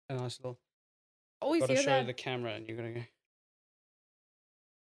a nice little. Always Gotta hear show that. the camera, and you're gonna go.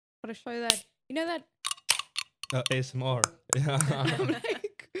 Gotta show that. You know that. ASMR. I'm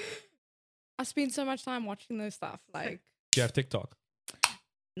like, I spend so much time watching those stuff. Like, Do you have TikTok?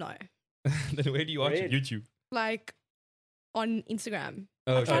 no, Then where do you watch it? Really? YouTube. like on Instagram.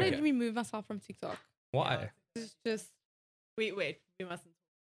 Oh, I try okay. to remove myself from TikTok. Why? It's just. Wait, we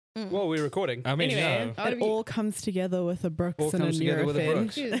mustn't. Well, we're recording. I mean, Anyway, yeah. How do it we- all comes together with a Brooks All and a comes together with a Nurofen.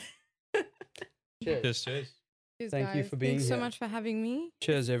 Brooks. Cheers. Cheers. Cheers. Cheers, Thank you guys. for being Thanks so here. much for having me.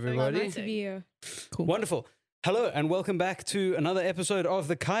 Cheers, Love everybody. to be here. Cool. Wonderful. Hello and welcome back to another episode of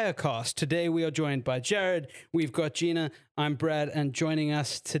the Kaya Cast. Today we are joined by Jared. We've got Gina. I'm Brad, and joining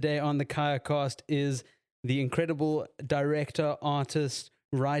us today on the Kaya Cast is the incredible director, artist,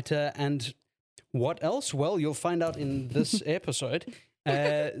 writer, and what else? Well, you'll find out in this episode.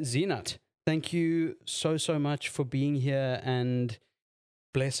 Zinat, thank you so much for being here and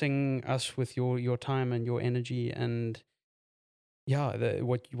blessing us with your time and your energy and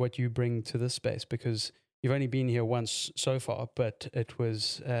what you bring to this space, because you've only been here once so far, but it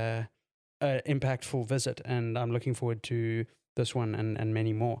was an impactful visit, and I'm looking forward to this one and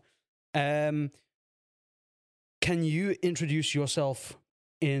many more. Can you introduce yourself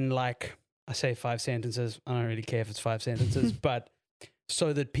in, like, I say 5 sentences? I don't really care if it's 5 sentences, but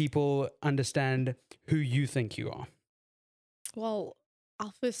so that people understand who you think you are. Well,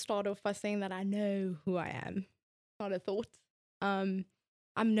 I'll first start off by saying that I know who I am. Not a thought. I'm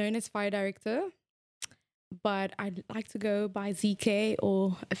known as fire director, but I'd like to go by ZK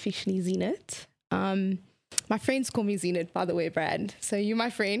or officially Zenith. My friends call me Zenith, by the way, Brad. So you're my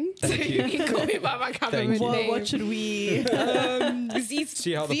friend. Thank so you. you can call me by my government you. Well, name. what should we? Z's,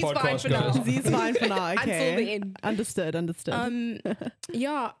 See how the Z's fine podcast for now. goes. Z's fine for now. Until the Okay. end. Understood.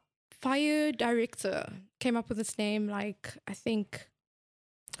 Yeah, fire director. Came up with this name like, I think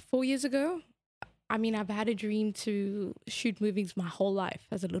 4 years ago. I mean, I've had a dream to shoot movies my whole life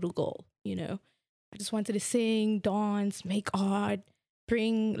as a little girl, you know. I just wanted to sing, dance, make art,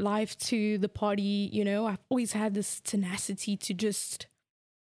 bring life to the party, you know. I've always had this tenacity to just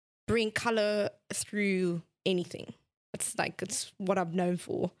bring color through anything. It's what I'm known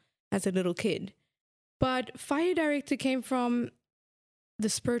for as a little kid. But fire director came from the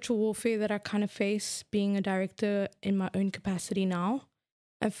spiritual warfare that I kind of face being a director in my own capacity now.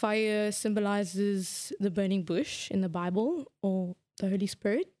 And fire symbolizes the burning bush in the Bible, or the Holy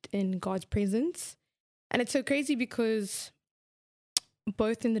Spirit in God's presence. And it's so crazy because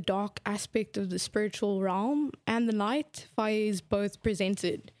both in the dark aspect of the spiritual realm and the light, fire is both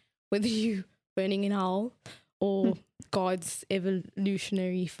presented, whether you burning in hell or God's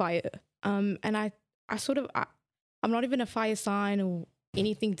evolutionary fire. And I'm not even a fire sign or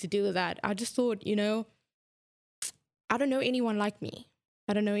anything to do with that. I just thought, you know, I don't know anyone like me.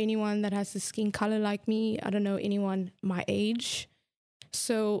 I don't know anyone that has the skin color like me. I don't know anyone my age.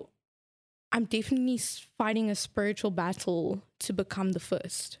 So I'm definitely fighting a spiritual battle to become the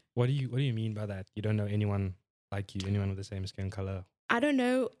first. What do you mean by that? You don't know anyone like you, anyone with the same skin color? I don't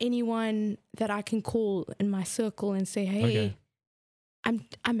know anyone that I can call in my circle and say, hey, Okay.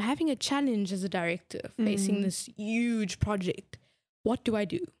 I'm having a challenge as a director facing this huge project. What do I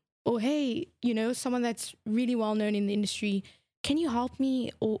do? Or, hey, you know, someone that's really well known in the industry, can you help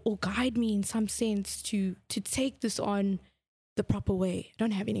me or guide me in some sense to take this on the proper way? I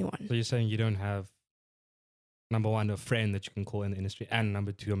don't have anyone. So you're saying you don't have, number one, a friend that you can call in the industry, and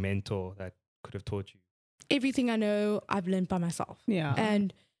number two, a mentor that could have taught you. Everything I know, I've learned by myself. Yeah.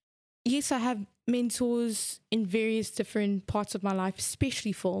 And yes, I have mentors in various different parts of my life,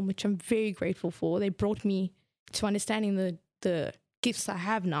 especially film, which I'm very grateful for. They brought me to understanding the gifts I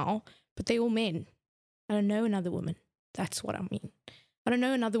have now, but they're all men. I don't know another woman. That's what I mean. I don't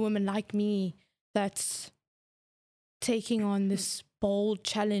know another woman like me that's taking on this bold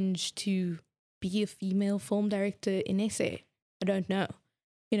challenge to be a female film director in SA. I don't know.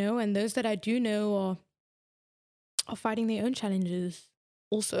 You know, and those that I do know are fighting their own challenges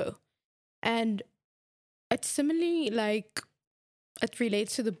also. And it's similarly like it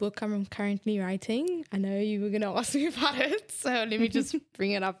relates to the book I'm currently writing. I know you were going to ask me about it, so let me just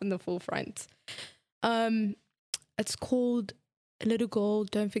bring it up in the forefront. It's called A Little Girl,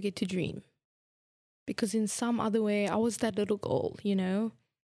 Don't Forget to Dream. Because in some other way, I was that little girl, you know,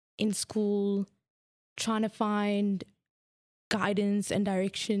 in school, trying to find guidance and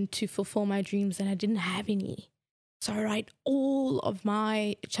direction to fulfill my dreams, and I didn't have any. So I write all of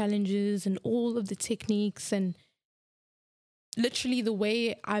my challenges and all of the techniques and literally the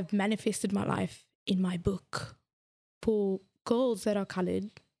way I've manifested my life in my book for girls that are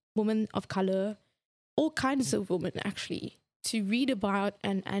colored, women of color, all kinds of women actually. to read about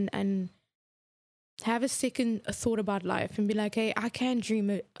and have a second thought about life and be like, hey, I can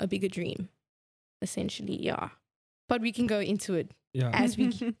dream a bigger dream, essentially, yeah. But we can go into it as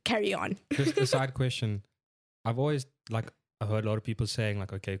we carry on. Just a side question. I've always, like, I heard a lot of people saying,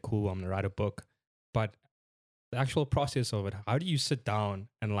 like, okay, cool, I'm going to write a book. But the actual process of it, how do you sit down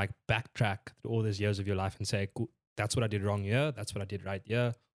and, like, backtrack through all these years of your life and say, cool, that's what I did wrong here, that's what I did right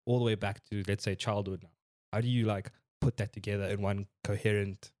here, all the way back to, let's say, childhood now? How do you, like, put that together in one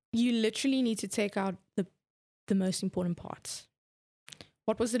coherent... You literally need to take out the most important parts.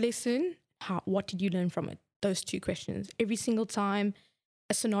 What was the lesson? What did you learn from it? Those two questions. Every single time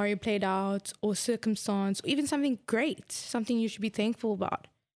a scenario played out or circumstance or even something great, something you should be thankful about.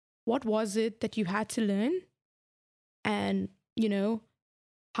 What was it that you had to learn? And, you know,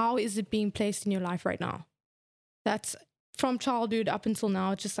 how is it being placed in your life right now? That's from childhood up until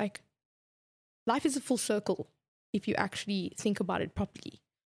now. It's just like life is a full circle if you actually think about it properly.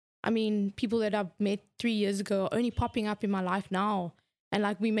 I mean, people that I've met 3 years ago are only popping up in my life now. And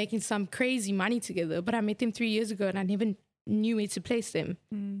like we're making some crazy money together. But I met them 3 years ago and I never knew where to place them.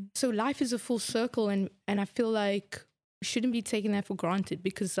 So life is a full circle. And I feel like we shouldn't be taking that for granted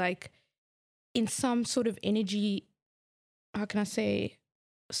because like in some sort of energy,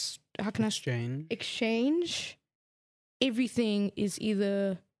 exchange, everything is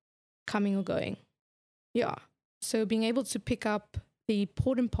either coming or going. Yeah. So being able to pick up the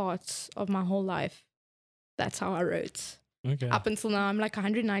important parts of my whole life, that's how I wrote. Okay. Up until now, I'm like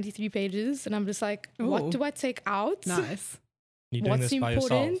 193 pages, and I'm just like, what do I take out? Nice. You're doing What's this by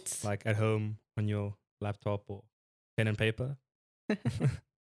important? yourself, like at home on your laptop or pen and paper?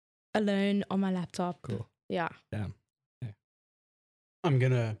 Alone on my laptop. Cool. Yeah. Damn. I'm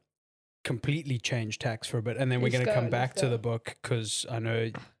going to completely change tacks for a bit, and then we're Let's going to go, come back let's to go. the book because I know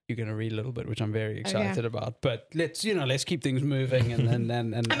you're going to read a little bit, which I'm very excited about. But let's keep things moving and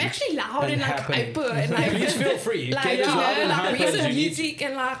I'm actually loud and and like happening. hyper and like Please feel free. like, Get as loud and hyper raise as the you need. music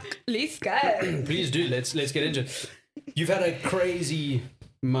and like let's go. Please do. Let's get into it. You've had a crazy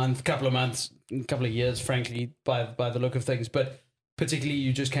couple of years, frankly, by the look of things. But particularly,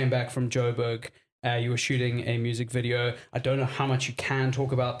 you just came back from Joburg. You were shooting a music video. I don't know how much you can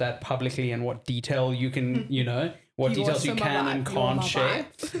talk about that publicly and what detail you can, what details you can and can't share.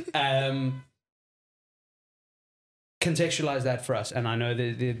 Contextualize that for us. And I know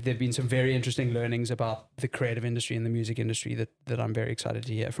there have been some very interesting learnings about the creative industry and the music industry that I'm very excited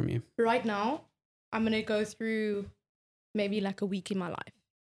to hear from you. Right now, I'm going to go through maybe like a week in my life.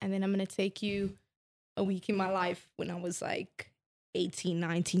 And then I'm going to take you a week in my life when I was like 18,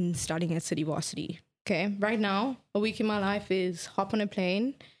 19, starting at City Varsity. Okay, right now, a week in my life is hop on a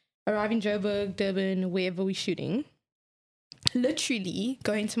plane, arrive in Joburg, Durban, wherever we're shooting, literally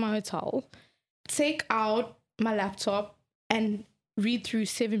go into my hotel, take out my laptop and read through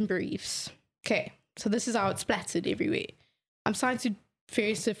 7 briefs. Okay, so this is how it's splattered everywhere. I'm signed to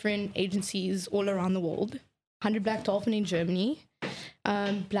various different agencies all around the world. 100 Black Dolphin in Germany,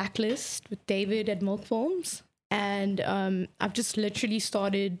 Blacklist with David at Milk Films. And I've just literally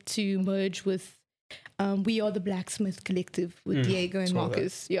started to merge with We Are the Blacksmith Collective with Diego and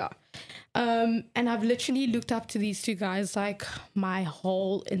Marcus. Yeah. And I've literally looked up to these two guys like my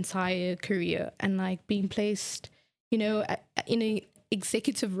whole entire career and like being placed, in an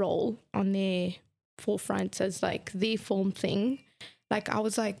executive role on their forefront as like their film thing. Like I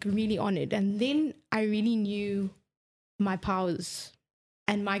was like really honored. And then I really knew my powers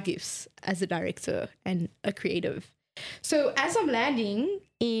and my gifts as a director and a creative. So as I'm landing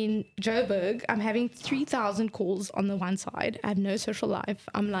in Joburg, I'm having 3,000 calls on the one side. I have no social life.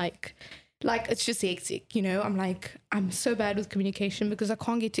 I'm like it's just hectic, I'm like, I'm so bad with communication because I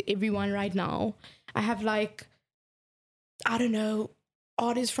can't get to everyone right now. I have like, I don't know,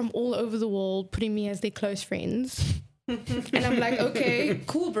 artists from all over the world putting me as their close friends. And I'm like, okay,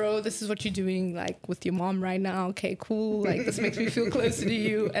 cool, bro. This is what you're doing, like, with your mom right now. Okay, cool. Like, this makes me feel closer to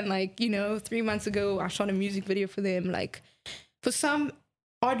you. And, like, 3 months ago, I shot a music video for them. Like, for some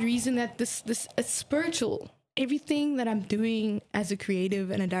odd reason that this it's spiritual. Everything that I'm doing as a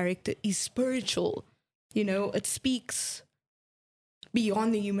creative and a director is spiritual. It speaks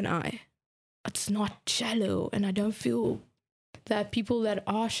beyond the human eye. It's not shallow. And I don't feel that people that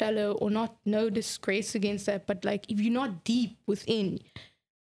are shallow or not, no disgrace against that, but like if you're not deep within,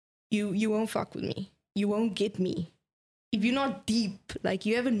 you won't fuck with me. You won't get me. If you're not deep, like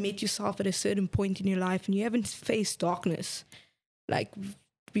you haven't met yourself at a certain point in your life and you haven't faced darkness, like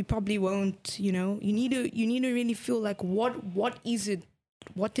we probably won't, you need to really feel like what is it?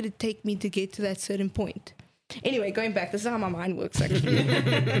 What did it take me to get to that certain point? Anyway, going back, this is how my mind works actually.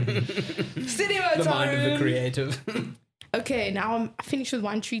 Sitting in my The mind of the room. creative. okay, now I'm finished with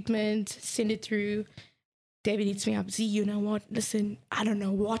one treatment, send it through. David hits me up. Z, you know what? Listen, I don't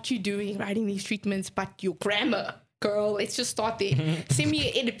know what you're doing writing these treatments, but your grammar, girl, let's just start there. Send me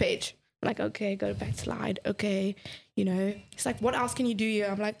an edit page. I'm like, okay, go to backslide. Okay, you know. It's like, what else can you do here?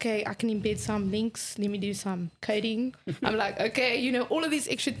 I'm like, okay, I can embed some links. Let me do some coding. I'm like, okay, you know, all of these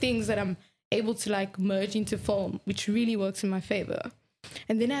extra things that I'm able to like merge into film, which really works in my favor.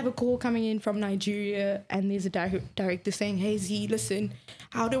 And then I have a call coming in from Nigeria, and there's a director saying, hey Z, listen,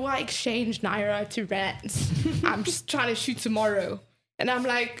 how do I exchange Naira to rands? I'm just trying to shoot tomorrow. And I'm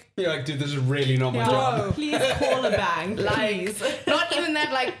like, You're like, dude, this is really not my job. Bro, please call a bank. like, Please. not even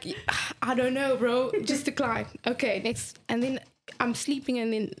that, like, I don't know, bro, just decline. Okay, next. And then I'm sleeping,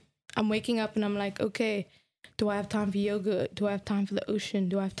 and then I'm waking up, and I'm like, okay, do I have time for yoga? Do I have time for the ocean?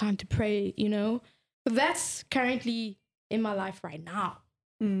 Do I have time to pray? You know? But that's currently in my life right now,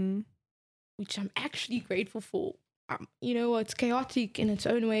 which I'm actually grateful for. You know, it's chaotic in its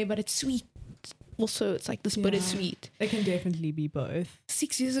own way, but it's sweet. Also, it's like this bittersweet. It can definitely be both.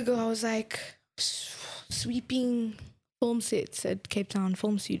 6 years ago, I was like sweeping film sets at Cape Town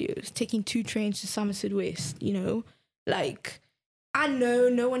Film Studios, taking 2 trains to Somerset West, you know? Like, I know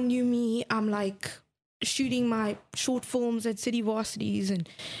no one knew me. I'm like shooting my short films at City Varsities and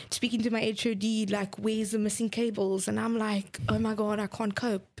speaking to my HOD, like, where's the missing cables? And I'm like, oh my God, I can't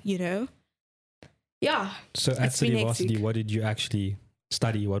cope, you know? Yeah. So at It's been City Varsity, hectic. what did you actually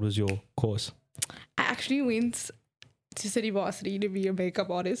study? What was your course? I actually went to City Varsity to be a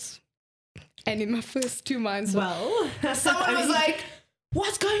makeup artist. And in my first 2 months, Well, someone was like,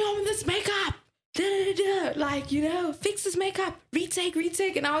 what's going on with this makeup? Da, da, da, da. Like, you know, fix this makeup, retake.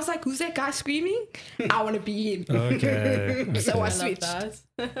 And I was like, who's that guy screaming? I want to be him. Okay. So I I love switched.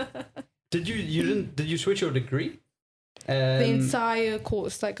 that. Did you switch your degree? The entire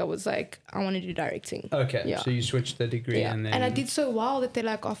course, like, I was like, I want to do directing. Okay, Yeah. so you switched the degree Yeah. and then... And I did so well that they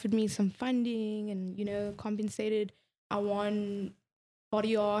like offered me some funding and, you know, compensated. I won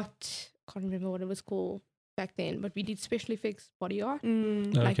body art. Can't remember what it was called back then, but we did special effects body art.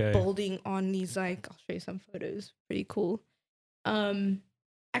 Like Okay. building on these, like, I'll show you some photos. Pretty cool.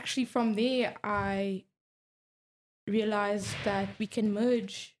 Actually from there, I realized that we can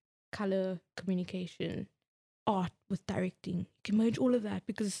merge color communication, art with directing. You can merge all of that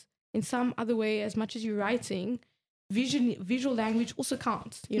because in some other way, as much as you're writing, visual language also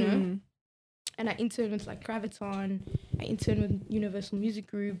counts, you know? And I interned with like Graviton, I interned with Universal Music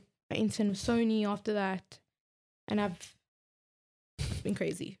Group, I interned with Sony after that, and I've been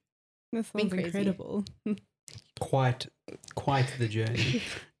crazy. That Been sounds crazy. incredible. Quite the journey.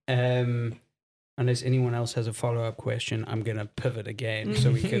 Unless anyone else has a follow-up question, I'm going to pivot again so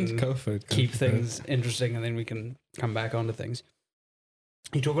we can Go for it. keep things interesting, and then we can come back onto things.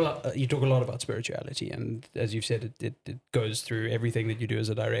 You talk a lot about spirituality, and as you've said, it goes through everything that you do as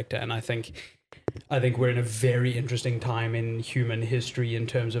a director. And I think we're in a very interesting time in human history in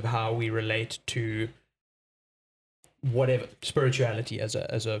terms of how we relate to whatever spirituality as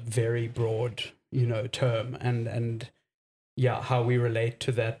a very broad, you know, term, and yeah, how we relate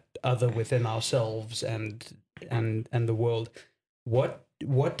to that other within ourselves and the world.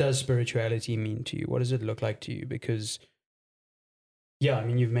 What does spirituality mean to you? What does it look like to you? Because yeah, I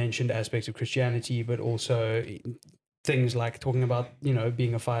mean, you've mentioned aspects of Christianity, but also things like talking about, you know,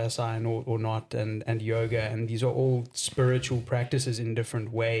 being a fire sign or not, and yoga, and these are all spiritual practices in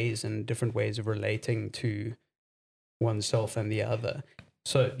different ways and different ways of relating to oneself and the other.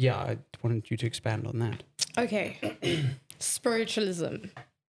 So yeah, I wanted you to expand on that. Okay. Spiritualism.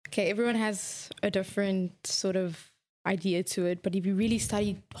 Okay, everyone has a different sort of idea to it, but if you really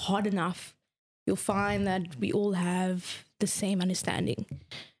study hard enough, you'll find that we all have the same understanding.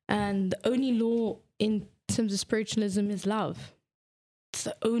 And the only law in terms of spiritualism is love. It's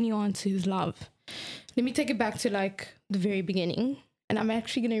the only answer is love. Let me take it back to like the very beginning. And I'm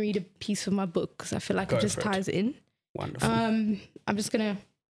actually going to read a piece of my book because I feel like Go it just for it. ties in. Wonderful. I'm just going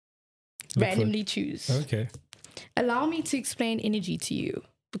to randomly choose. Okay. Allow me to explain energy to you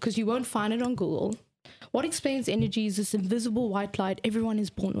because you won't find it on Google. What explains energy is this invisible white light everyone is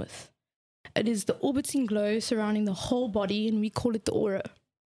born with. It is the orbiting glow surrounding the whole body, and we call it the aura.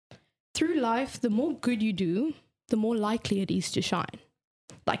 Through life, the more good you do, the more likely it is to shine.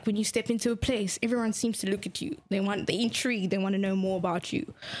 Like when you step into a place, everyone seems to look at you. They're intrigued. They want to know more about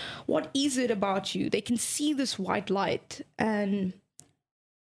you. What is it about you? They can see this white light, and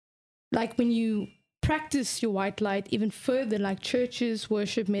like when you practice your white light even further, like churches,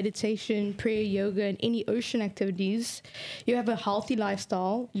 worship, meditation, prayer, yoga, and any ocean activities, you have a healthy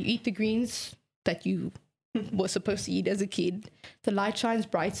lifestyle. You eat the greens that you were supposed to eat as a kid. The light shines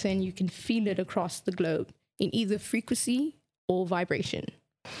brighter and you can feel it across the globe. in either frequency or vibration.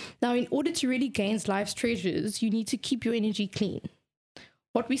 Now, in order to really gain life's treasures, you need to keep your energy clean.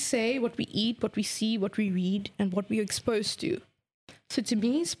 What we say, what we eat, what we see, what we read, and what we are exposed to. So to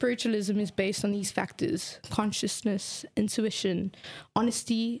me, spiritualism is based on these factors: consciousness, intuition,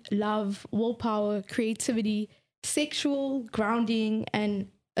 honesty, love, willpower, creativity, sexual grounding, and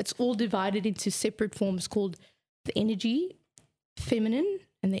it's all divided into separate forms called the energy feminine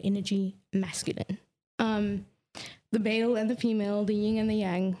and the energy masculine. The male and the female, the yin and the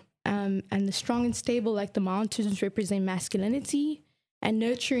yang, and the strong and stable like the mountains represent masculinity, and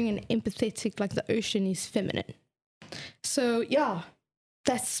nurturing and empathetic like the ocean is feminine. So yeah,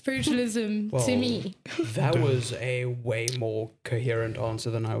 that's spiritualism Well, to me. That was a way more coherent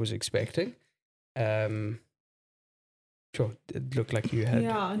answer than I was expecting. Sure, it looked like you had.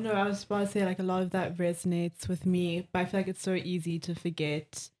 Yeah, no, I was about to say like a lot of that resonates with me, but I feel like it's so easy to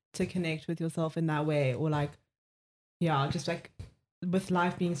forget to connect with yourself in that way, or like, yeah, just like with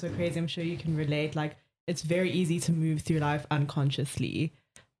life being so crazy, I'm sure you can relate. Like, it's very easy to move through life unconsciously.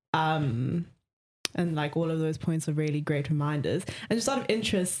 And like all of those points are really great reminders. And just out of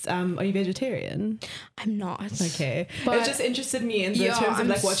interest, are you vegetarian? I'm not. Okay. But it just interested me in the yeah, terms of I'm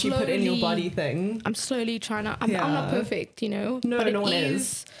like what you put in your slowly- body thing. I'm slowly trying to. I'm not Yeah. perfect, you know. No, but no it one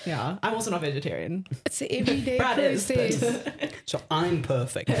is. Yeah. I'm also not vegetarian. It's an everyday Brad is, process. but So I'm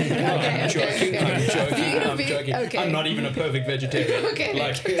perfect. Okay, I'm joking. okay. I'm joking. Being a I'm bit- joking. okay. I'm not even a perfect vegetarian. Okay.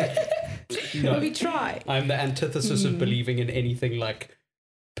 Like, But no. we try. I'm the antithesis of believing in anything like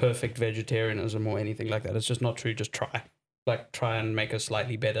perfect vegetarianism or anything like that. It's just not true. Just try. Like, try and make a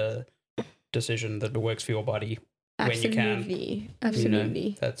slightly better decision that works for your body when you can. Absolutely, absolutely. You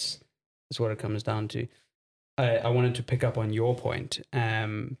know, that's what it comes down to. I wanted to pick up on your point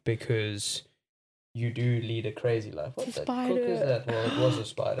because you do lead a crazy life. What the Spider. cook is that? Well, it was a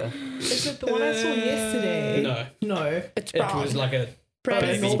spider. is it the one I saw yesterday? No, No. It's it brown. was like a Brown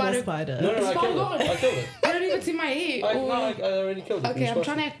baby. is a Normal spider. spider. no. It's I killed gone. it. I killed it. I don't even see my hair. I or- already killed it. Okay, I'm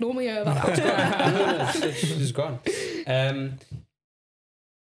trying to act normal here about No, that. it's gone.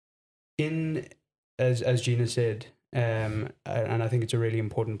 As Gina said, and I think it's a really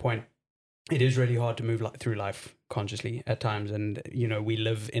important point. It is really hard to move through life consciously at times, and you know we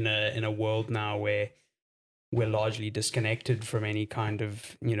live in a world now where we're largely disconnected from any kind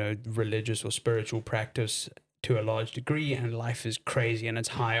of religious or spiritual practice to a large degree, and life is crazy and it's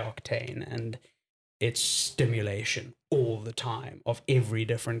high octane and it's stimulation all the time of every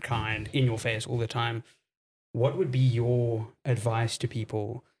different kind in your face all the time. What would be your advice to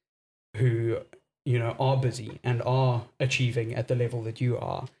people who are busy and are achieving at the level that you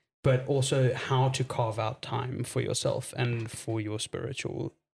are, but also how to carve out time for yourself and for your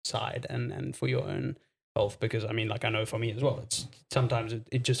spiritual side and for your own health? Because I mean, like, I know for me as well, it's sometimes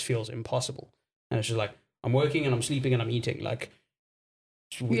it just feels impossible, and it's just like I'm working and I'm sleeping and I'm eating. Like,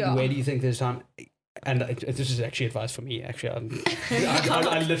 Yeah. where do you think there's time? And this is actually advice for me. Actually,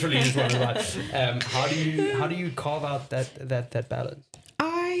 I literally just want advice. How do you carve out that balance?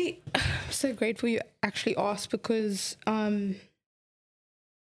 I'm so grateful you actually asked because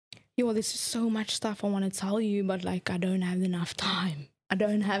there's so much stuff I want to tell you, but like I don't have enough time.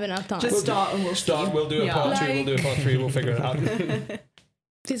 Just start and we'll Start. see. We'll do a Yeah. part 2. We'll do a part 3. We'll figure it out.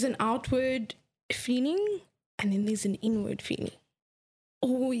 There's an outward feeling and then there's an inward feeling.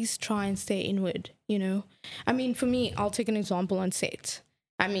 Always try and stay inward, I mean, for me, I'll take an example on set.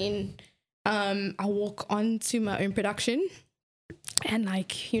 I mean, I walk onto my own production and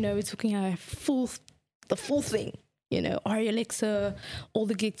we're talking about the full thing, Ari Alexa, all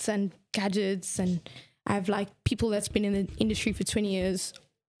the gigs and gadgets, and I have like people that's been in the industry for 20 years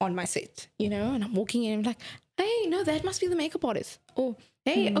on my set, and I'm walking in and I'm like, hey, no, that must be the makeup artist. Or,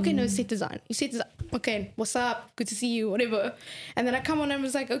 hey, okay, no, set design. You set design. Okay, what's up? Good to see you, whatever. And then I come on and I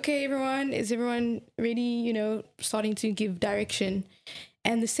was like, okay, everyone, is everyone ready? Starting to give direction.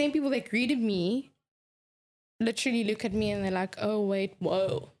 And the same people that greeted me literally look at me and they're like, oh, wait,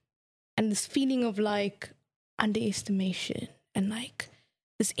 whoa. And this feeling of like underestimation and like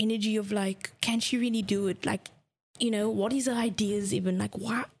this energy of like, can she really do it? Like, what is her ideas even? Like,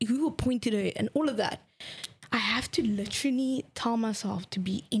 why, who appointed her? And all of that. I have to literally tell myself to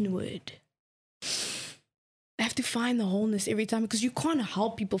be inward. I have to find the wholeness every time because you can't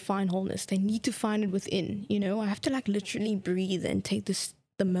help people find wholeness. They need to find it within, I have to like literally breathe and take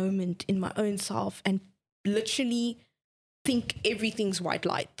the moment in my own self and literally think everything's white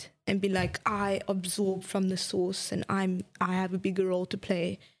light and be like, I absorb from the source and I have a bigger role to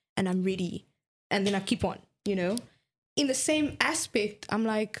play and I'm ready. And then I keep on, In the same aspect, I'm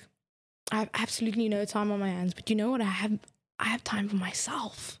like, I have absolutely no time on my hands, but you know what? I have time for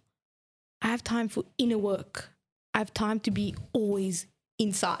myself. I have time for inner work. I have time to be always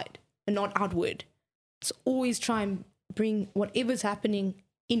inside and not outward. So always try and bring whatever's happening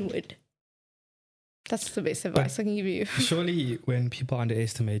inward. That's the best advice I can give you. Surely when people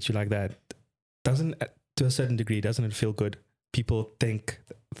underestimate you like that, to a certain degree, doesn't it feel good? People think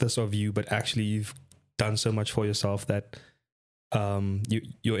this of you, but actually you've done so much for yourself that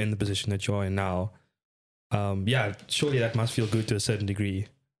you're in the position that you're in now. Yeah, surely that must feel good to a certain degree,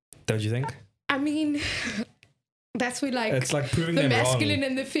 don't you think? I mean, that's where like It's like proving the them masculine wrong.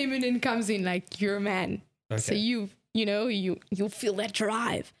 and the feminine comes in. Like, you're a man, Okay. so you'll feel that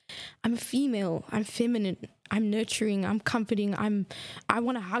drive. I'm a female. I'm feminine. I'm nurturing. I'm comforting. I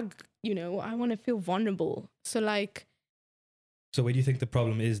want to hug. I want to feel vulnerable. So like, So where do you think the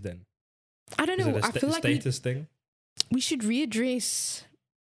problem is then? I don't Is know. it a I feel like we status thing? should readdress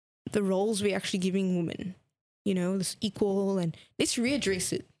the roles we're actually giving women. This equal, and let's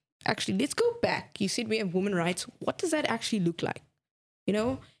readdress it. Actually, let's go back. You said we have women rights. What does that actually look like?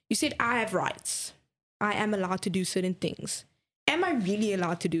 You said I have rights. I am allowed to do certain things. Am I really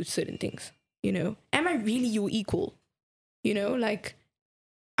allowed to do certain things? Am I really your equal? Like,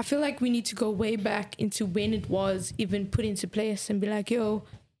 I feel like we need to go way back into when it was even put into place and be like, yo,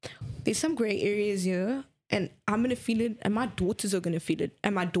 there's some gray areas here, and I'm going to feel it, and my daughters are going to feel it,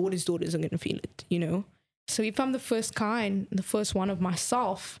 and my daughter's daughters are going to feel it, So if I'm the first kind, the first one of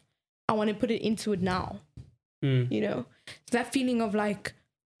myself, I want to put it into it now, So that feeling of like,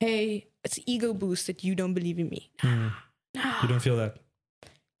 hey, it's an ego boost that you don't believe in me. You don't feel that?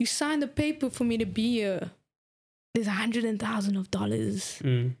 You signed the paper for me to be here. There's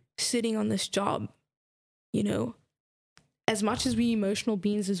 $100,000 sitting on this job, As much as we emotional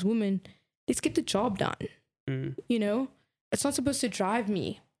beings as women, let's get the job done, It's not supposed to drive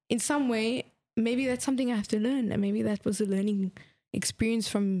me. In some way, maybe that's something I have to learn, and maybe that was a learning experience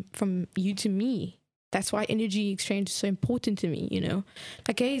from you to me. That's why energy exchange is so important to me,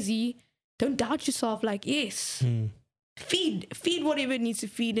 Like, hey, Z, don't doubt yourself. Like, yes, feed whatever it needs to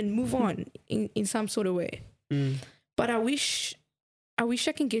feed and move on in some sort of way. But I wish I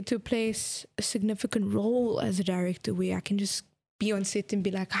can get to a place, a significant role as a director, where I can just be on set and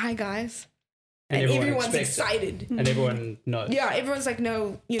be like, hi guys. And everyone's excited. And everyone knows. Yeah, everyone's like,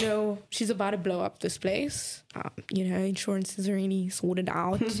 no, she's about to blow up this place. Insurance is already sorted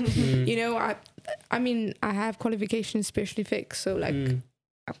out. I mean, I have qualifications, special effects, so like,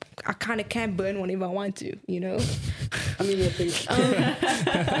 I kind of can burn whenever I want to, I mean, I think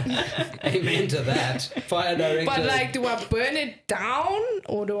amen to that. Fire director. But like, do I burn it down,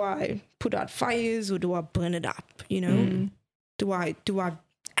 or do I put out fires, or do I burn it up? Do I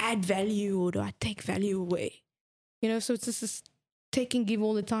add value, or do I take value away? So it's just this take and give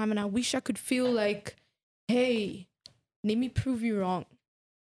all the time. And I wish I could feel like, hey, let me prove you wrong.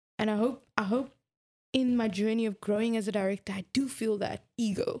 And I hope in my journey of growing as a director, I do feel that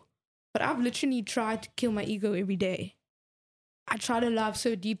ego. But I've literally tried to kill my ego every day. I try to love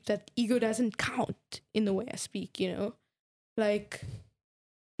so deep that ego doesn't count in the way I speak, Like,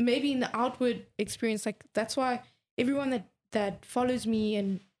 maybe in the outward experience, like, that's why everyone that follows me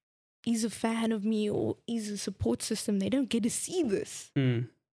and is a fan of me or is a support system, they don't get to see this.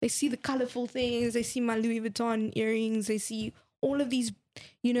 They see the colorful things, they see my Louis Vuitton earrings, they see all of these,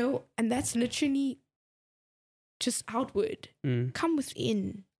 and that's literally just outward. Come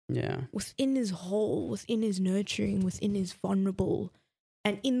within. Yeah. Within is whole, within is nurturing, within is vulnerable.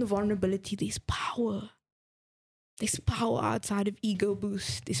 And in the vulnerability, there's power. There's power outside of ego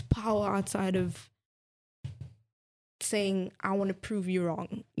boost. There's power outside of saying, I want to prove you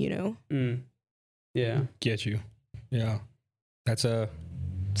wrong, Yeah. Get you. Yeah. That's a...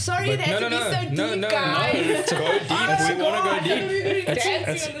 Sorry, But it has to be so deep, guys. It's go deep. We want to go deep.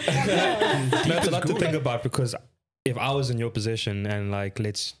 Dancing on this podcast. That's a lot to think about, because if I was in your position and like,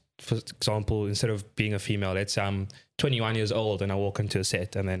 let's, for example, instead of being a female, let's say I'm 21 years old and I walk into a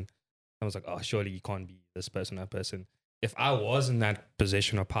set and then I was like, oh, surely you can't be this person, that person. If I was in that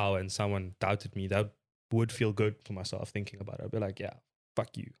position of power and someone doubted me, that would feel good for myself thinking about it. I'd be like, yeah,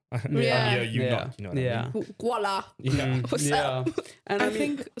 fuck you. Yeah. You're not, you know what I mean? Voila. Yeah. What's up? And I mean,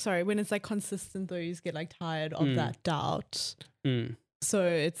 think, sorry, when it's like consistent though, you just get like tired of that doubt. mm, So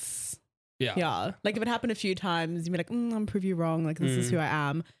it's, yeah. Like if it happened a few times, you'd be like, I'm prove you wrong. Like this is who I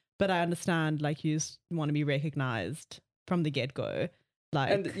am. But I understand like you just want to be recognized from the get-go.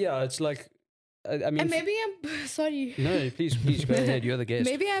 Like, and yeah, it's like, I mean, And maybe I'm sorry. no, please go ahead. You're the guest.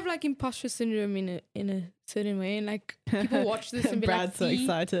 Maybe I have like imposter syndrome in a certain way, and like people watch this and be Brad's so like, "See,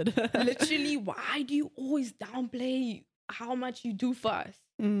 excited. literally, why do you always downplay how much you do for us?"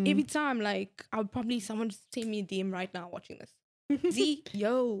 Every time, like, someone send me a DM right now watching this. Z,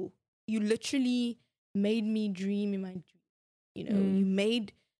 yo, you literally made me dream in my dream. You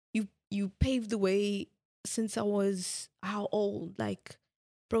know, you paved the way since I was how old? Like,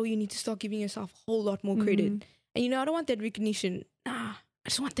 bro, you need to start giving yourself a whole lot more credit. And you know, I don't want that recognition. Nah, I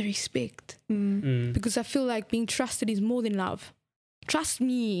just want the respect. Because I feel like being trusted is more than love. Trust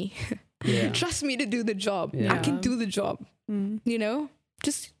me. Yeah. Trust me to do the job. Yeah. I can do the job. You know?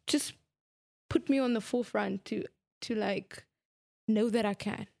 Just put me on the forefront to like know that I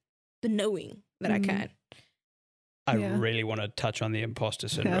can. The knowing that I can. I really want to touch on the imposter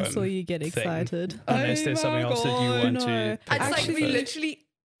syndrome. That's why you get thing. excited. Unless there's something else that you want to pick It's up like me first. literally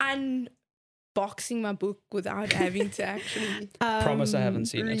unboxing my book without having to actually Promise I haven't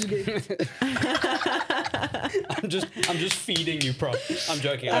seen read it. I'm just feeding you prop. I'm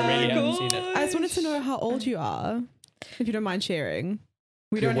joking. I really haven't seen it. I just wanted to know how old you are, if you don't mind sharing.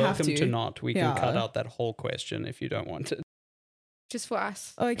 We You're don't have welcome to. not. We can cut out that whole question if you don't want it. just for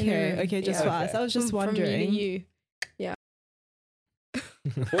us. Okay, just for Okay. us. I was just From me to wondering. you.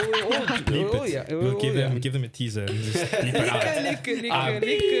 We'll give them a teaser. And just bleep it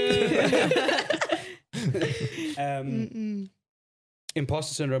out.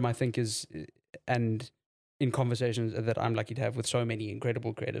 Imposter syndrome, I think, is, and in conversations that I'm lucky to have with so many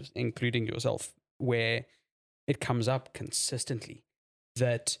incredible creatives, including yourself, where it comes up consistently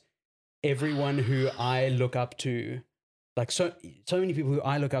that everyone who I look up to, like so many people who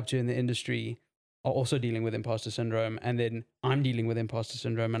I look up to in the industry are also dealing with imposter syndrome, and then I'm dealing with imposter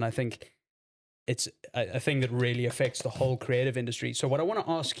syndrome, and I think it's a thing that really affects the whole creative industry. So what I want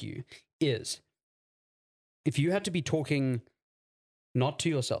to ask you is, if you had to be talking not to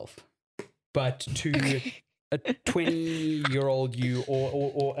yourself, but to a 20-year-old you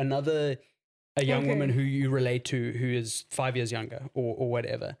or a young woman who you relate to who is 5 years younger or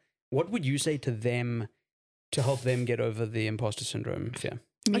whatever, what would you say to them to help them get over the imposter syndrome fear?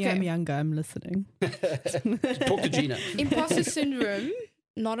 Me, Okay. I'm younger. I'm listening. Talk to Gina. Imposter syndrome.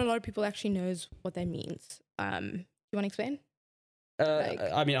 Not a lot of people actually knows what that means. You want to explain?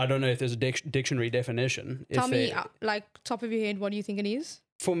 I mean, I don't know if there's a dictionary definition. Tell me, like, top of your head, what do you think it is?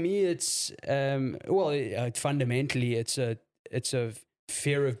 For me, it's fundamentally it's a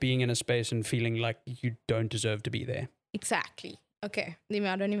fear of being in a space and feeling like you don't deserve to be there. Exactly. Okay.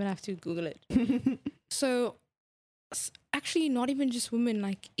 I don't even have to Google it. So, actually, not even just women,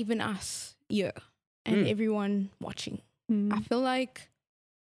 like even us here and everyone watching. I feel like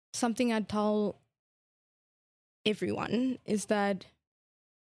something I'd tell everyone is that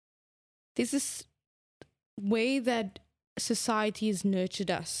there's this way that society has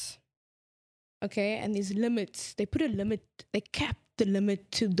nurtured us. Okay, and there's limits. They put a limit, they cap the limit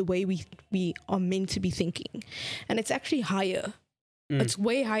to the way we are meant to be thinking. And it's actually higher. It's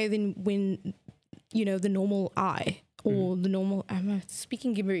way higher than when, you know, the normal I or the normal, I'm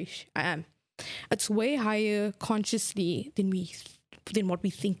speaking gibberish, I am. It's way higher consciously than what we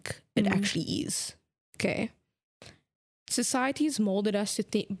think it actually is. Okay. Society has molded us to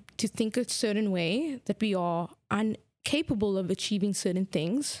think a certain way, that we are incapable of achieving certain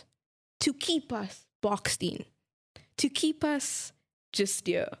things, to keep us boxed in, to keep us just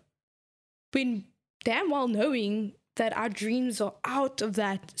here. When damn well knowing that our dreams are out of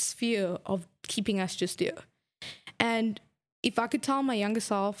that sphere of keeping us just here. And if I could tell my younger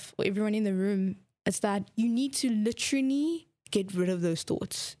self or everyone in the room, it's that you need to literally get rid of those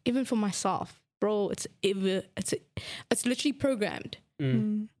thoughts. Even for myself, bro, it's literally programmed.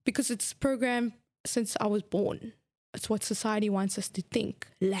 Because it's programmed since I was born. It's what society wants us to think.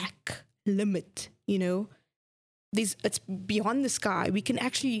 Lack, limit, you know. It's beyond the sky. We can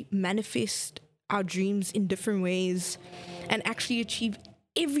actually manifest our dreams in different ways and actually achieve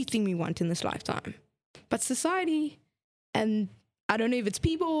everything we want in this lifetime. But society, and I don't know if it's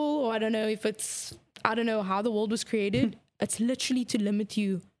people, or I don't know how the world was created. It's literally to limit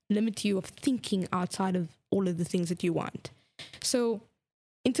you of thinking outside of all of the things that you want. So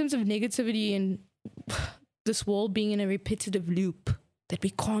in terms of negativity and this world being in a repetitive loop that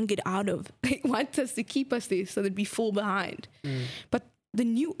we can't get out of, they want us to keep us there so that we fall behind. But the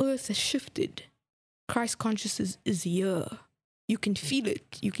new earth has shifted. Christ consciousness is here. You can feel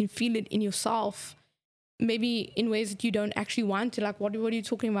it. You can feel it in yourself. Maybe in ways that you don't actually want to. Like, what are you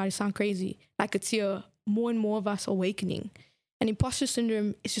talking about? You sound crazy. Like, it's here. More and more of us are awakening. And imposter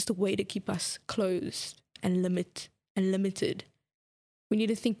syndrome is just a way to keep us closed and limited. We need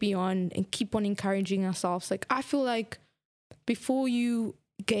to think beyond and keep on encouraging ourselves. Like, I feel like before you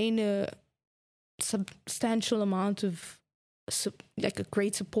gain a substantial amount of like a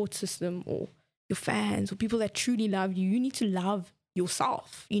great support system or your fans or people that truly love you, you need to love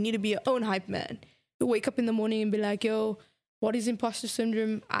yourself. You need to be your own hype man. You wake up in the morning and be like, yo, what is imposter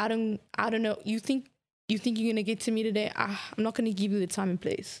syndrome? I don't know. You think you're gonna get to me today? I'm not gonna give you the time and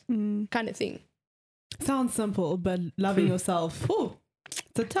place, kind of thing. Sounds simple, but loving yourself,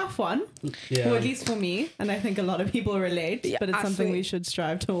 it's a tough one. Yeah. Or at least for me, and I think a lot of people relate. Yeah, but it's I something swear. we should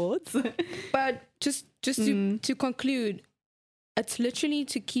strive towards. But just to conclude, it's literally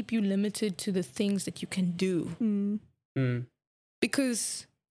to keep you limited to the things that you can do. Because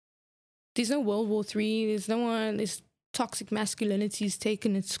there's no World War III. There's no one. There's toxic masculinity is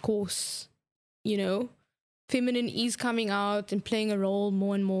taking its course. You know, feminine is coming out and playing a role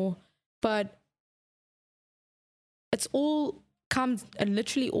more and more. But it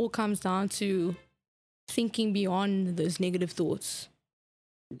literally all comes down to thinking beyond those negative thoughts.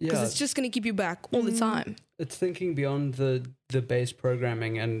 Because Yeah. it's just going to keep you back all the time. It's thinking beyond the base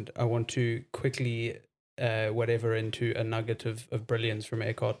programming, and I want to quickly whatever into a nugget of brilliance from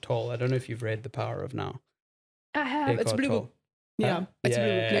Eckhart Tolle. I don't know if you've read The Power of Now. I have. It's Eckhart blue Tolle. book. Yeah. It's blue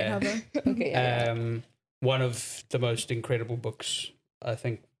book. Yeah. Cover. Okay. Yeah. One of the most incredible books, I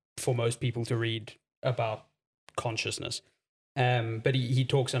think, for most people to read about consciousness. But he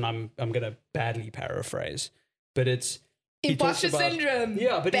talks, and I'm gonna badly paraphrase, but it's he talks Imposter about- syndrome.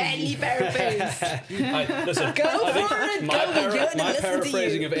 Yeah, but badly paraphrase. Listen, Go I think for it. My, Go, we're gonna my listen to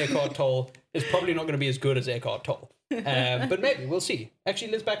paraphrasing you. of Eckhart Tolle is probably not going to be as good as Eckhart Tolle. But maybe we'll see.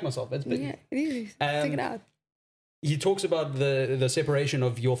 Actually, let's back myself. It's Yeah, it is. Check it out. He talks about the separation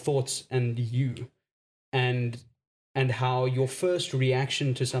of your thoughts and you, and how your first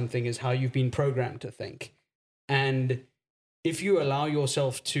reaction to something is how you've been programmed to think. And if you allow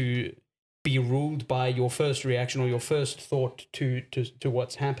yourself to be ruled by your first reaction or your first thought to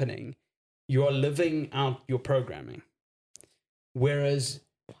what's happening, you are living out your programming. Whereas,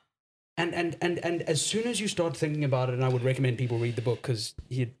 and as soon as you start thinking about it, and I would recommend people read the book because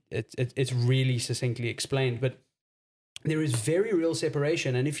it's really succinctly explained, but there is very real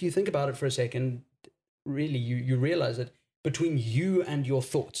separation. And if you think about it for a second, really, you realize that between you and your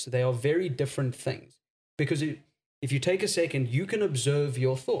thoughts, they are very different things. Because if you take a second, you can observe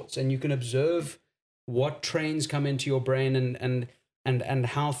your thoughts, and you can observe what trains come into your brain and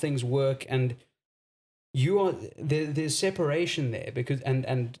how things work, and there's separation there, because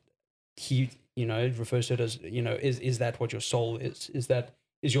and he refers to it as, is that what your soul is?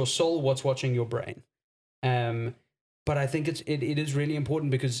 Is your soul what's watching your brain? But I think it is really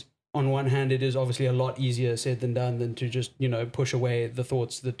important, because on one hand, it is obviously a lot easier said than done than to just push away the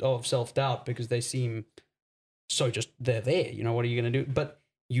thoughts of self-doubt, because they seem so just they're there. What are you going to do? But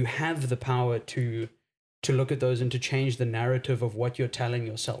you have the power to look at those and to change the narrative of what you're telling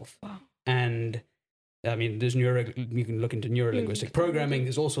yourself. Wow. And I mean, you can look into neurolinguistic programming.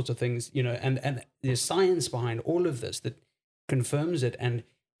 There's all sorts of things, and there's science behind all of this that confirms it. And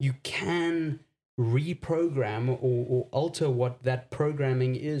you can reprogram or alter what that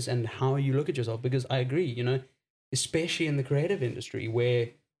programming is and how you look at yourself. Because I agree, especially in the creative industry, where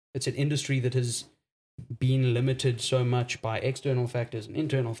it's an industry that has been limited so much by external factors and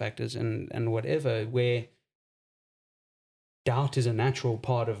internal factors and whatever, where doubt is a natural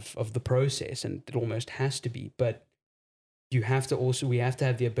part of the process, and it almost has to be. But we have to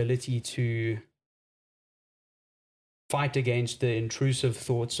have the ability to fight against the intrusive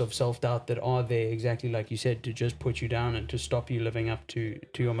thoughts of self-doubt that are there, exactly like you said, to just put you down and to stop you living up to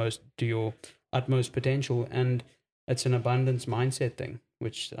your utmost potential. And it's an abundance mindset thing,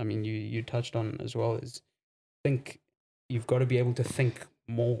 which, I mean, you touched on as well, is you've got to be able to think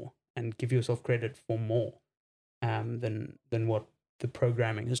more and give yourself credit for more than what the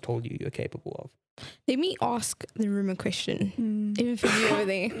programming has told you you're capable of. Let me ask the room a question, even for you over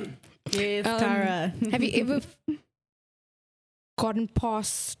there. Yes, Tara. Have you ever gotten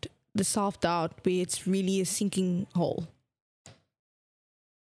past the self-doubt where it's really a sinking hole?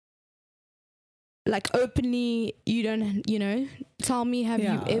 Like, openly, you don't, tell me, have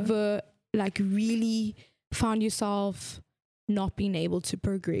you ever like really found yourself not being able to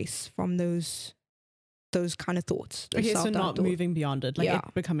progress from those kind of thoughts? those Okay, so self-doubt not thoughts? moving beyond it, like Yeah,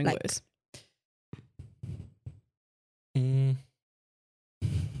 it becoming like- worse.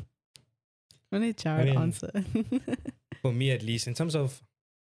 I need Jared I mean- answer. For me, at least, in terms of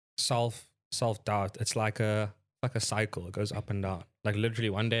self-doubt, it's like a cycle. It goes up and down. Like, literally,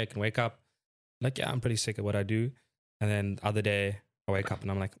 one day I can wake up like, yeah, I'm pretty sick of what I do, and then the other day I wake up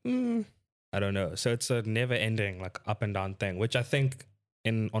and I'm like, I don't know. So it's a never-ending like up and down thing, which I think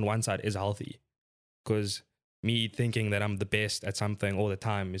on one side is healthy, because me thinking that I'm the best at something all the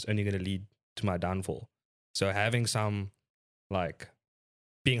time is only going to lead to my downfall. So having some, like,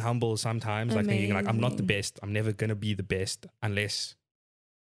 being humble sometimes, like thinking like, I'm not the Amazing. best. I'm never going to be the best unless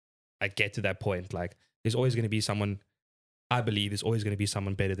I get to that point. Like, there's always going to be someone I believe there's always going to be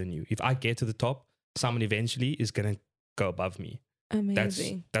someone better than you. If I get to the top, someone eventually is going to go above me.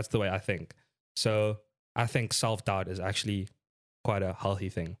 Amazing. That's the way I think. So I think self-doubt is actually quite a healthy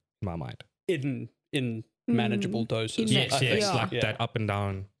thing in my mind. In manageable doses. Yes, I think. yeah. Like that up and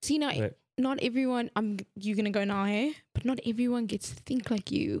down. See, now, Right. not everyone, you're going to go now, hey? But not everyone gets to think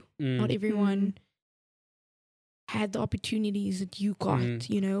like you. Not everyone had the opportunities that you got,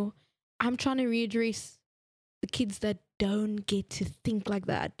 you know? I'm trying to readdress the kids that don't get to think like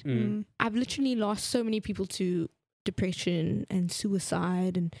that. I've literally lost so many people to depression and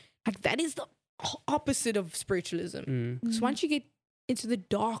suicide, and like that is the opposite of spiritualism. Because once you get into the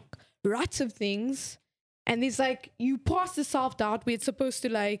dark ruts of things, and there's like, you pass the self-doubt where it's supposed to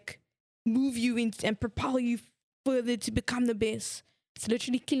like move you in and propel you further to become the best, it's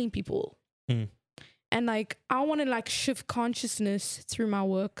literally killing people. And like, I want to like shift consciousness through my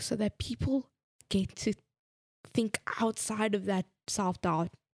work so that people get to think outside of that self-doubt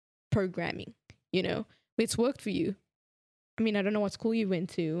programming, you know, where it's worked for you. I mean, I don't know what school you went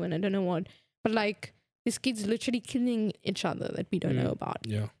to, and I don't know what, but like, this kid's literally killing each other that we don't know about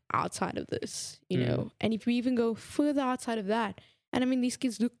outside of this, you know. And if we even go further outside of that, and I mean, these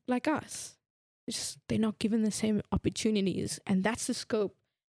kids look like us. It's just, they're not given the same opportunities, and that's the scope.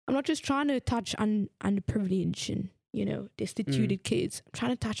 I'm not just trying to touch underprivileged and, you know, destituted kids. I'm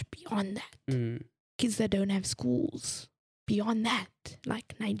trying to touch beyond that. Kids that don't have schools. Beyond that,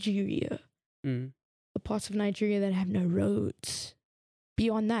 like Nigeria. The parts of Nigeria that have no roads.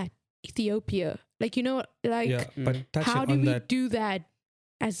 Beyond that, Ethiopia. Like, you know, like, but how do we do that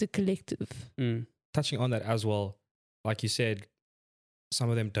as a collective? Touching on that as well, like you said, some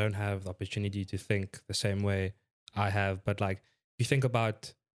of them don't have the opportunity to think the same way I have. But like, if you think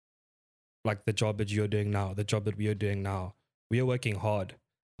about like the job that you're doing now, the job that we are doing now, we are working hard.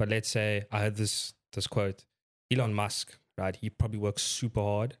 But let's say I had this quote, Elon Musk, right? He probably works super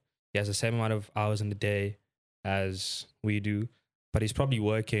hard. He has the same amount of hours in the day as we do, but he's probably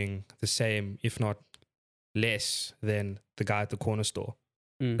working the same, if not less, than the guy at the corner store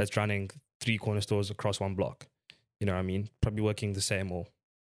that's running 3 corner stores across one block. You know what I mean? Probably working the same or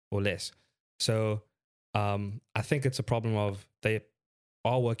less. So I think it's a problem of they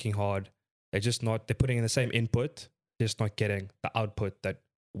are working hard. They're putting in the same input, just not getting the output that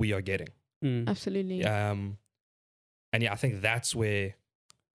we are getting. Absolutely. And yeah, I think that's where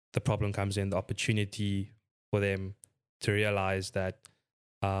the problem comes in, the opportunity for them to realize that,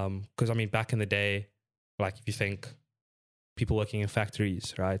 because I mean, back in the day, like if you think people working in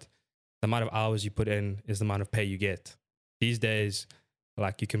factories, right? The amount of hours you put in is the amount of pay you get. These days,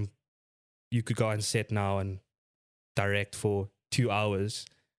 like you could go on set now and direct for 2 hours,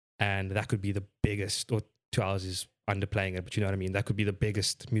 and that could be the biggest, or 2 hours is underplaying it, but you know what I mean? That could be the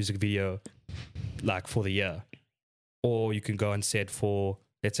biggest music video like for the year. Or you can go on set for,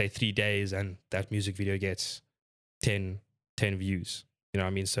 let's say, 3 days, and that music video gets 10 views. You know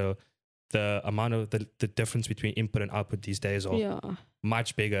what I mean? So the amount of the difference between input and output these days are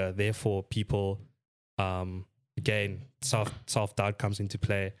much bigger. Therefore, people, again, self-doubt comes into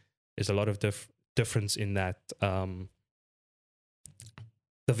play. There's a lot of difference in that.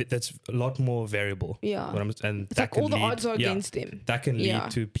 That's a lot more variable. And it's like all the odds are against them. That can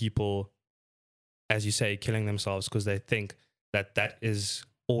lead to people, as you say, killing themselves because they think that is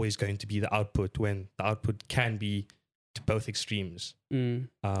always going to be the output, when the output can be to both extremes.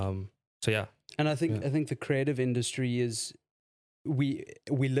 So yeah. And I think the creative industry is, we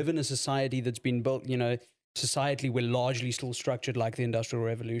live in a society that's been built, you know, societally we're largely still structured like the Industrial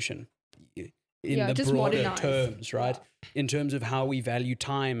Revolution in the broader terms, right? In terms of how we value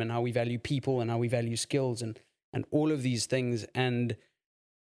time and how we value people and how we value skills and all of these things. And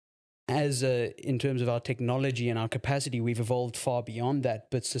in terms of our technology and our capacity, we've evolved far beyond that.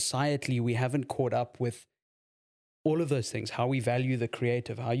 But societally, we haven't caught up with all of those things, how we value the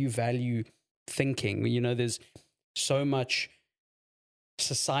creative, how you value thinking. You know, there's so much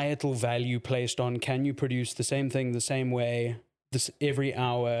societal value placed on, can you produce the same thing the same way every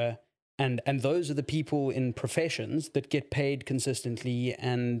hour? And those are the people in professions that get paid consistently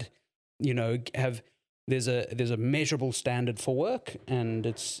and, you know, there's a measurable standard for work, and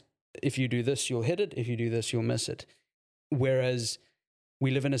it's, if you do this, you'll hit it. If you do this, you'll miss it. Whereas we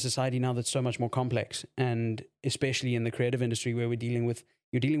live in a society now that's so much more complex, and especially in the creative industry where you're dealing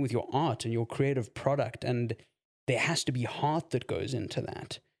with your art and your creative product, and there has to be heart that goes into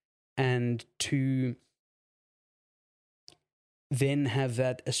that. And to then have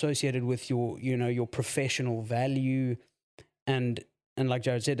that associated with your professional value, and like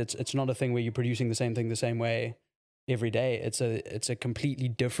Jared said, it's not a thing where you're producing the same thing the same way every day. It's a completely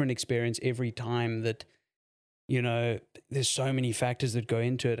different experience every time that You know, there's so many factors that go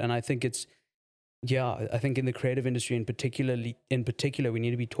into it. And I think it's, I think in the creative industry in particular, we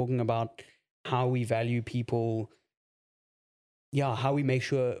need to be talking about how we value people. Yeah, how we make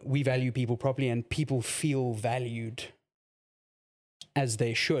sure we value people properly and people feel valued as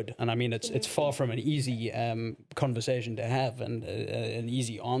they should. And I mean, it's far from an easy conversation to have and an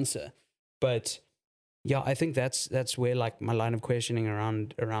easy answer. But yeah, I think that's where like my line of questioning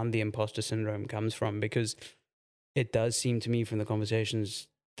around the imposter syndrome comes from, because it does seem to me from the conversations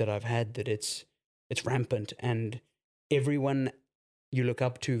that I've had that it's rampant and everyone you look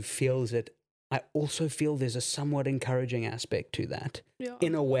up to feels it. I also feel there's a somewhat encouraging aspect to that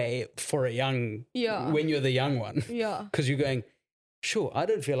in a way for a young, when you're the young one. Yeah. Because you're going, sure, I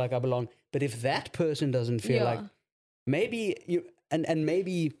don't feel like I belong. But if that person doesn't feel like, maybe you, and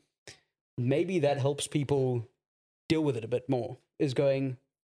maybe that helps people deal with it a bit more, is going,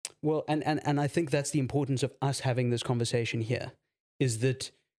 well, and I think that's the importance of us having this conversation here, is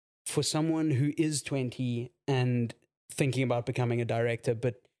that for someone who is 20 and thinking about becoming a director,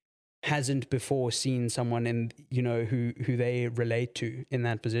 but hasn't before seen someone in, you know, who they relate to in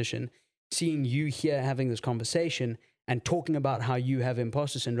that position, seeing you here having this conversation and talking about how you have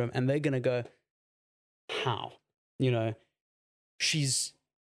imposter syndrome, and they're going to go, how? You know, she's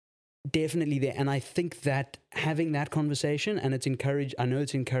definitely there. And I think that having that conversation, and I know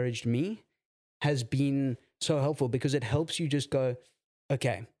it's encouraged me, has been so helpful, because it helps you just go,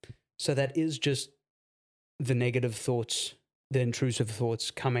 okay, so that is just the negative thoughts, the intrusive thoughts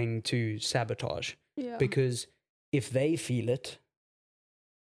coming to sabotage. Yeah. Because if they feel it,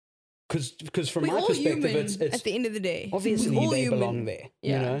 because from We're my all perspective, human it's at the end of the day. obviously We're all they human. belong there,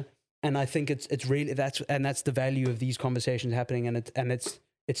 you Yeah. know. And I think it's really that's the value of these conversations happening, and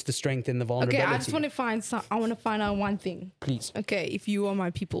it's the strength in the vulnerability. Okay, I just want to I want to find out one thing. Please. Okay, if you are my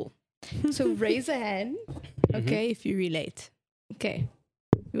people, so raise a hand. Okay, if you relate. Okay,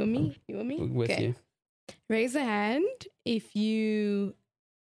 you want me? You want me? With okay. you. Raise a hand if you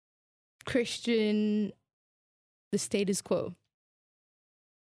Christian the status quo.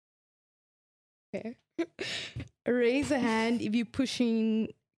 Okay. Raise a hand if you're pushing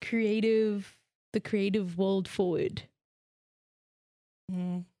the creative world forward.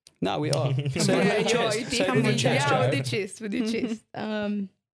 No, we are. Come Say on. it with your Yeah, chest. Say it with your chest, yeah, with Joe. the chest, with your chest.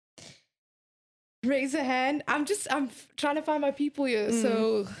 Raise a hand. I'm trying to find my people here,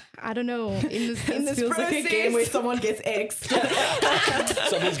 so I don't know. In this feels process, like a game where someone gets X'd.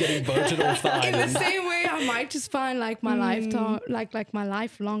 Someone's getting voted off the in the island. same way, I might just find like my lifetime, like my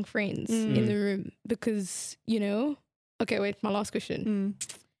lifelong friends in the room, because you know. Okay, wait. My last question.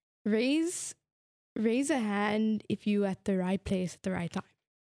 Raise a hand if you're at the right place at the right time.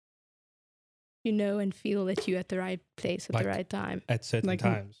 You know and feel that you're at the right place at Like- the right time. At certain Like-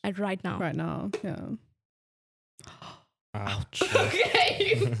 times. At right now. Right now, yeah. Ouch.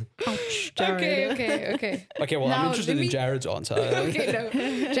 Okay. Ouch, Jared. Okay. Okay, well, I'm Now, interested let in me- Jared's answer. Okay,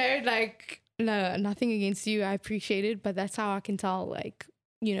 no. Jared, like, no, nothing against you. I appreciate it, but that's how I can tell, like,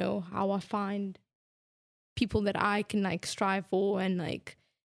 you know, how I find people that I can, like, strive for and, like,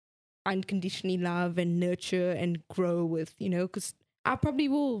 unconditionally love and nurture and grow with, you know, because I probably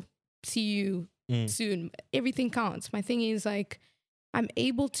will see you soon. Everything counts. My thing is, like, I'm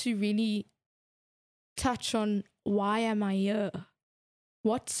able to really touch on why am I here?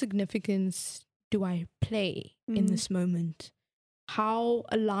 What significance do I play in this moment? How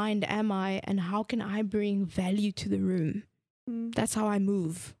aligned am I, and how can I bring value to the room? That's how I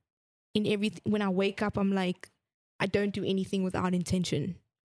move. In everything, when I wake up, I'm like, I don't do anything without intention.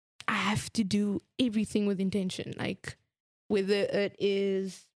 I have to do everything with intention. Like, whether it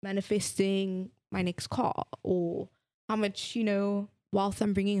is manifesting my next car or how much, you know, wealth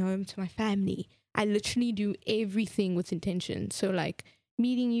I'm bringing home to my family. I literally do everything with intention. So, like,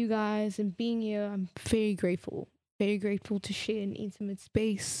 meeting you guys and being here, I'm very grateful to share an intimate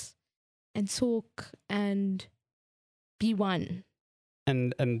space and talk and be one.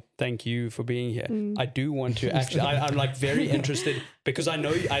 And thank you for being here. I do want to actually, I'm like very interested, because I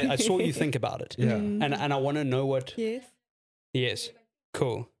know, I saw you think about it. Yeah. And I want to know what, Yes.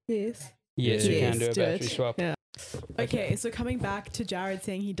 cool. Yes. Yes, you can do a do battery it. swap. Yeah. Okay, so coming back to Jared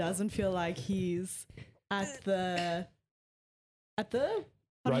saying he doesn't feel like he's at the how do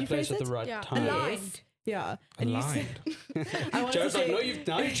Right you place phrase at it? the right Yeah. time. Aligned. Yeah. And you said Aligned. I want Jared's to like, say,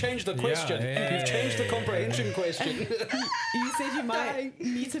 no, you've changed the question. yeah, You've changed the comprehension question. you said you might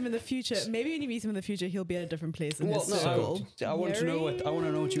meet him in the future. Maybe when you meet him in the future, he'll be at a different place in Well, his no, circle. I want to know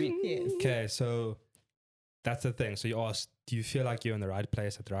what you mean. Yes. Okay, so that's the thing. So you asked, do you feel like you're in the right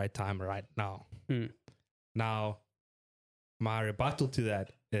place at the right time right now? Now, my rebuttal to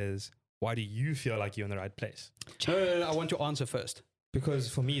that is, why do you feel like you're in the right place? No, I want to answer first. Because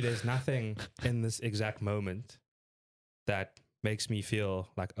for me, there's nothing in this exact moment that makes me feel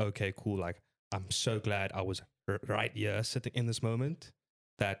like, okay, cool. Like, I'm so glad I was right here sitting in this moment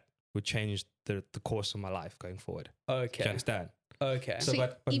that would change the course of my life going forward. Do Okay. you understand? Okay. So, See,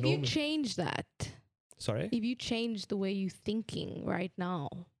 but if you normally- change that, Sorry? if you change the way you're thinking right now,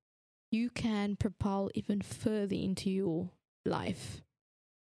 you can propel even further into your life.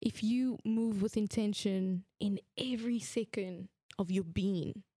 If you move with intention in every second of your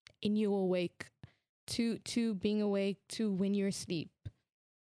being, in your awake, to being awake, to when you're asleep,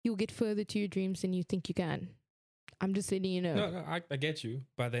 you'll get further to your dreams than you think you can. I'm just letting you know. No, I get you.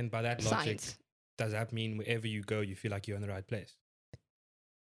 But then by that logic, Science. does that mean wherever you go, you feel like you're in the right place?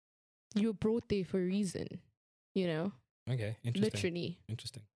 You were brought there for a reason, you know? Okay, interesting. Literally.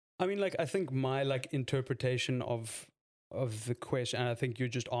 Interesting. I mean, like, I think my like interpretation of the question, and I think you're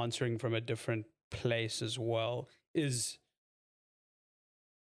just answering from a different place as well, is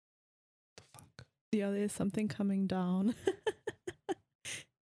The fuck? Yeah, there's something coming down.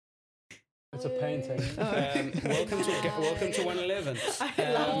 it's a painting. Oh. Welcome to 111.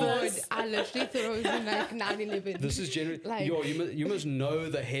 I love Lord, this. I literally thought it was in like 9/11. This is generally Like- you must know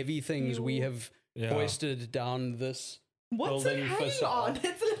the heavy things we have Yeah. hoisted down this. What's it building hanging facade. on?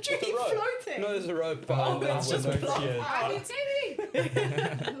 It's literally It's a rope. floating. No, there's a rope Oh, behind it's the just window. blocked. Cheers. Are you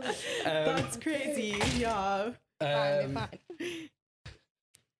kidding me? That's crazy. Yeah. Fine, fine.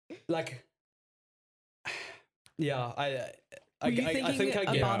 Like, yeah, Were you I thinking think I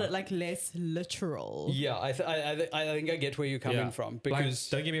get. about it like less literal? Yeah, I think I get where you're coming Yeah. from Like, because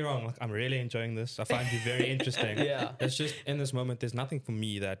don't get me wrong, like, I'm really enjoying this. I find you very interesting. yeah, It's just in this moment, there's nothing for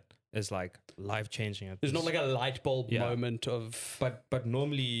me that is like life changing. there's not like a light bulb Yeah. moment of. But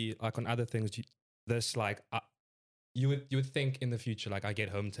normally, like on other things, this like you would think in the future, like I get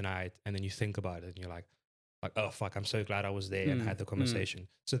home tonight, and then you think about it, and you're like oh fuck, I'm so glad I was there and Mm, had the conversation.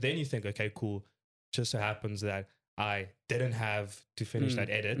 So then you think, okay, cool. Just so happens that I didn't have to finish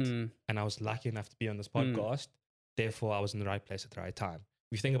that edit, and I was lucky enough to be on this Mm. podcast. Therefore, I was in the right place at the right time.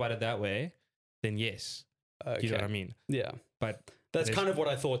 If you think about it that way, then yes, Okay. you know what I mean. Yeah, But that's there's- kind of what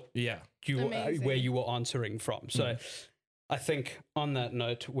I thought yeah, where Amazing. you were answering from. So I think on that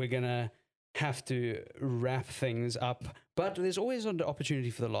note, we're gonna have to wrap things up. But there's always an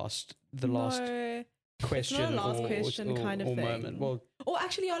opportunity for the last No. question, last or, question or, kind of or thing. moment. Well, Or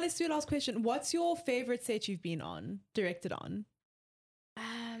actually, yeah, let's do a last question. What's your favorite set you've been on, directed on?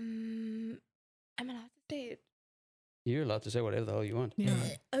 I'm allowed to say it. you're allowed to say whatever the hell you want. Yeah.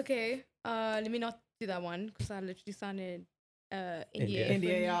 Okay. Let me not do that one because I literally sounded India.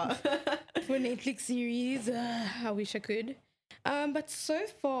 India, yeah. for Netflix series. I wish I could. But so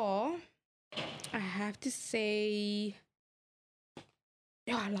far, I have to say,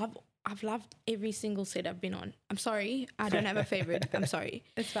 yeah, I've loved every single set I've been on. I'm sorry, I don't have a favorite. I'm sorry.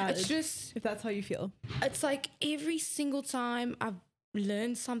 It's valid. It's just, if that's how you feel. it's like every single time I've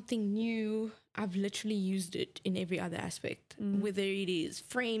learned something new, I've literally used it in every other aspect, whether it is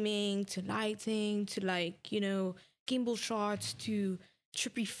framing to lighting to like, you know, gimbal shots to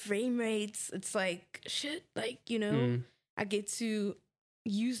trippy frame rates. It's like shit, like, you know, I get to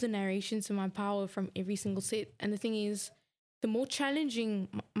use the narration to my power from every single set. And the thing is, the more challenging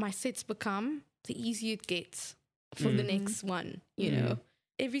my sets become, the easier it gets for the next one, you know.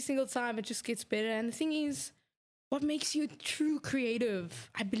 Every single time it just gets better. And the thing is, what makes you a true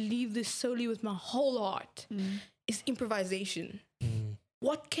creative, I believe this solely with my whole heart, is improvisation.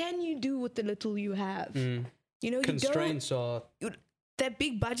 What can you do with the little you have? You know, Constraints are that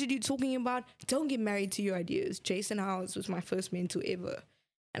big budget you're talking about, don't get married to your ideas. Jason Howes was my first mentor ever.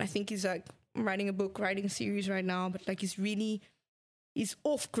 And I think he's like writing a book, writing a series right now, but like he's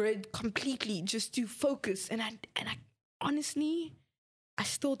off grid completely just to focus. And I honestly, I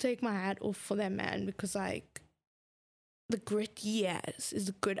still take my hat off for that man because like the grit he has is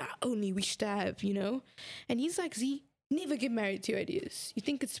the grit I only wish to have, you know? And he's like, Z, never get married to your ideas. You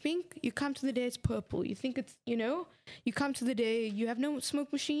think it's pink, you come to the day it's purple. You think it's, you know, you come to the day you have no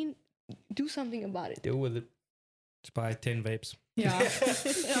smoke machine, do something about it. deal with it. just buy 10 vapes. Yeah. I was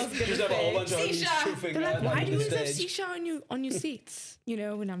gonna Just have a whole bunch of Sisha! choofing They're like, out why on do you the always have stage. Sisha on your seats? You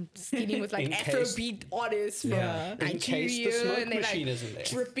know, when I'm dealing with like In case- Afrobeat artists from Yeah. In case the Nigeria smoke and they're machine like isn't there.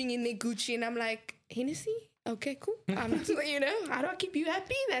 dripping in their Gucci and I'm like, Hennessy? Okay, cool. You know, how do I keep you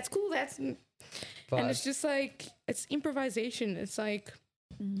happy? That's cool. And it's just like, it's improvisation. It's like,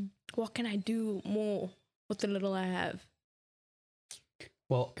 what can I do more with the little I have?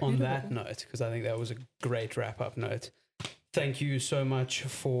 Well, on that note, because I think that was a great wrap-up note, thank you so much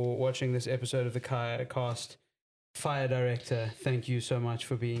for watching this episode of the Kaya Cast. Fire director, thank you so much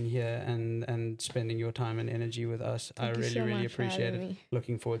for being here and spending your time and energy with us. Thank you I really, so really much for appreciate having it. me.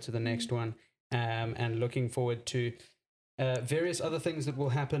 Looking forward to the next one, and looking forward to various other things that will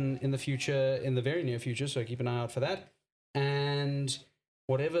happen in the future, in the very near future. So keep an eye out for that. And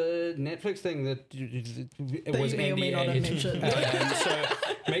whatever Netflix thing that it was you may or may not have NDA'd. mentioned. So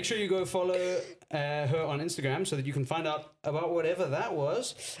make sure you go follow her on Instagram so that you can find out about whatever that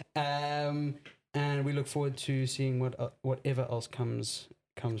was. And we look forward to seeing whatever else comes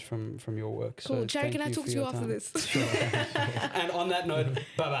from your work. Cool. So Jared, thank can I you talk for to you your after time. this? Sure. And on that note,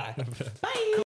 bye-bye. Bye.